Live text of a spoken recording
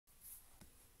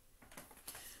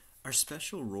Our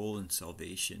special role in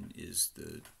salvation is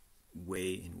the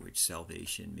way in which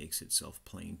salvation makes itself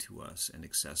plain to us and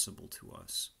accessible to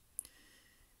us.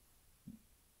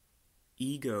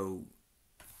 Ego,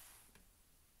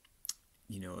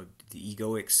 the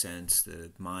egoic sense,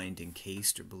 the mind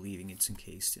encased or believing it's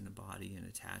encased in a body and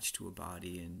attached to a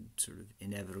body and sort of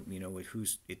inevitable,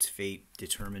 whose its fate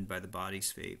determined by the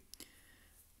body's fate.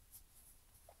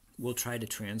 We'll try to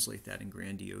translate that in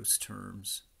grandiose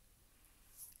terms,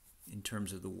 in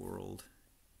terms of the world.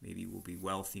 Maybe we'll be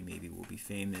wealthy, maybe we'll be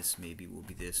famous, maybe we'll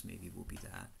be this, maybe we'll be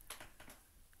that.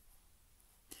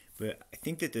 But I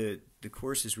think that the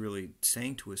Course is really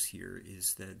saying to us here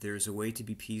is that there's a way to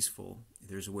be peaceful,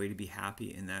 there's a way to be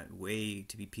happy, and that way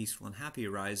to be peaceful and happy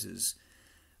arises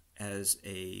as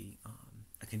a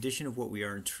condition of what we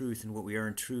are in truth, and what we are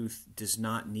in truth does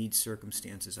not need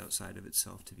circumstances outside of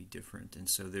itself to be different. And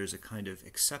so there's a kind of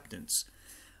acceptance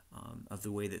of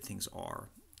the way that things are,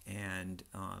 and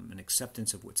an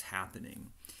acceptance of what's happening,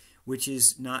 which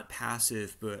is not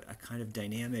passive, but a kind of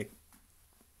dynamic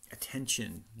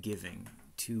attention giving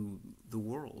to the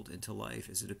world and to life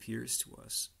as it appears to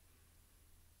us.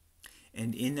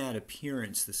 And in that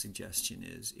appearance, the suggestion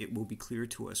is, it will be clear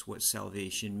to us what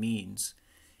salvation means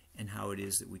and how it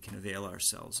is that we can avail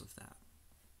ourselves of that.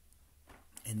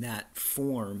 And that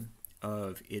form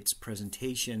of its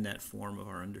presentation, that form of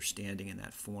our understanding, and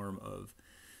that form of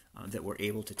that we're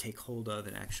able to take hold of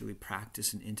and actually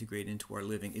practice and integrate into our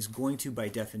living is going to, by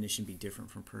definition, be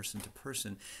different from person to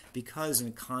person, because in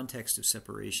a context of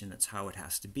separation, that's how it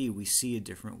has to be. We see a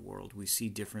different world. We see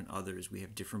different others. We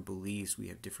have different beliefs. We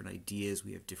have different ideas.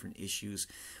 We have different issues.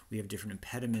 We have different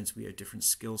impediments. We have different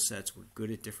skill sets. We're good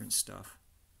at different stuff.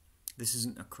 This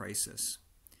isn't a crisis.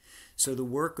 So the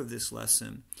work of this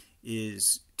lesson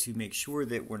is to make sure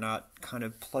that we're not kind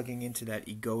of plugging into that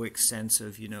egoic sense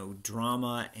of,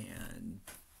 drama and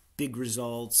big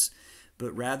results,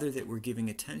 but rather that we're giving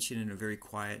attention in a very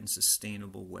quiet and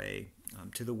sustainable way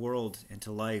to the world and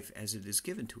to life as it is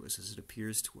given to us, as it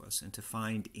appears to us, and to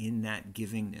find in that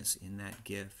givingness, in that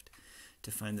gift,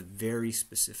 to find the very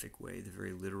specific way, the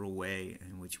very literal way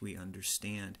in which we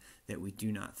understand that we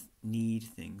do not need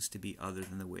things to be other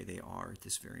than the way they are at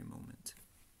this very moment.